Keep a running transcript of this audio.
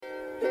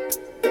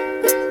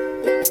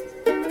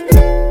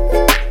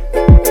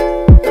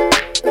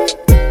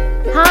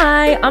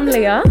Hi, I'm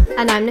Leah.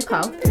 And I'm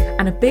Nicole.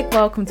 And a big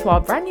welcome to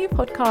our brand new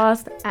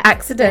podcast,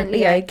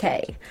 Accidentally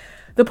Okay.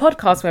 The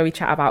podcast where we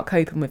chat about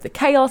coping with the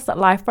chaos that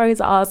life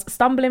throws at us,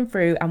 stumbling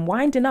through and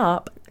winding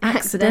up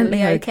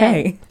accidentally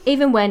okay.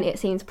 Even when it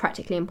seems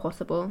practically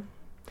impossible.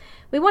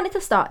 We wanted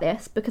to start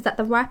this because at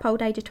the ripe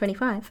old age of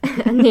 25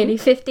 and nearly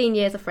 15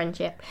 years of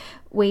friendship,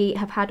 we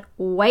have had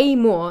way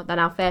more than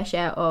our fair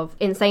share of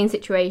insane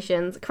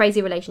situations,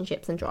 crazy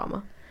relationships and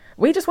drama.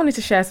 We just wanted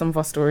to share some of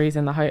our stories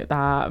in the hope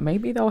that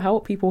maybe they'll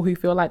help people who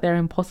feel like they're in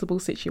impossible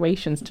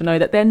situations to know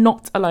that they're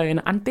not alone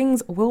and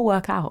things will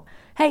work out.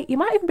 Hey, you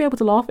might even be able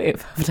to laugh at it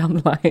further down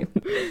the line.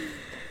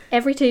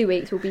 Every 2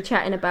 weeks, we'll be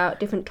chatting about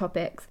different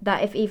topics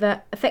that have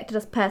either affected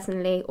us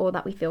personally or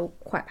that we feel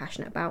quite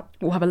passionate about.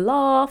 We'll have a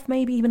laugh,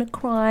 maybe even a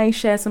cry,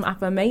 share some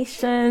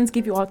affirmations,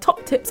 give you our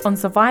top tips on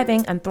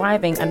surviving and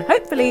thriving, and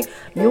hopefully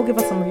you'll give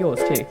us some of yours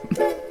too.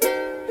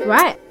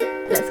 Right,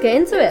 let's get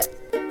into it.